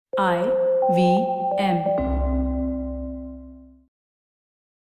IVM.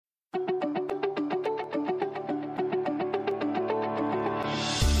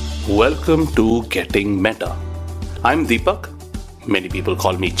 Welcome to Getting Meta. I'm Deepak. Many people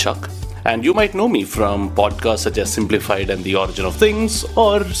call me Chuck. And you might know me from podcasts such as Simplified and The Origin of Things,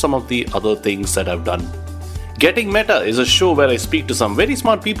 or some of the other things that I've done. Getting Meta is a show where I speak to some very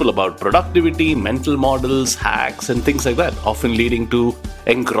smart people about productivity, mental models, hacks, and things like that, often leading to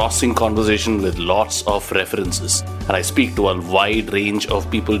engrossing conversation with lots of references. And I speak to a wide range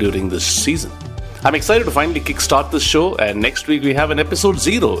of people during this season. I'm excited to finally kickstart this show, and next week we have an episode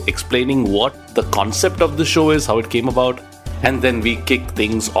 0 explaining what the concept of the show is, how it came about, and then we kick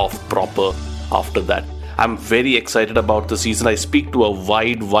things off proper after that. I'm very excited about the season. I speak to a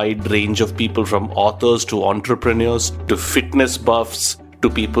wide range of people, from authors to entrepreneurs to fitness buffs to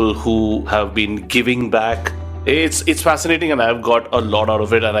people who have been giving back. It's fascinating, and I've got a lot out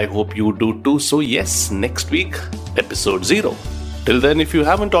of it, and I hope you do too. So yes, next week, episode 0. Till then, if you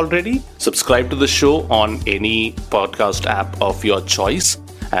haven't already, subscribe to the show on any podcast app of your choice,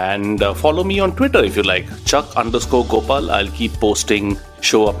 and follow me on Twitter if you like, Chuck_Gopal. I'll keep posting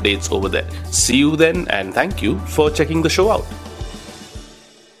show updates over there. See you then, and thank you for checking the show out.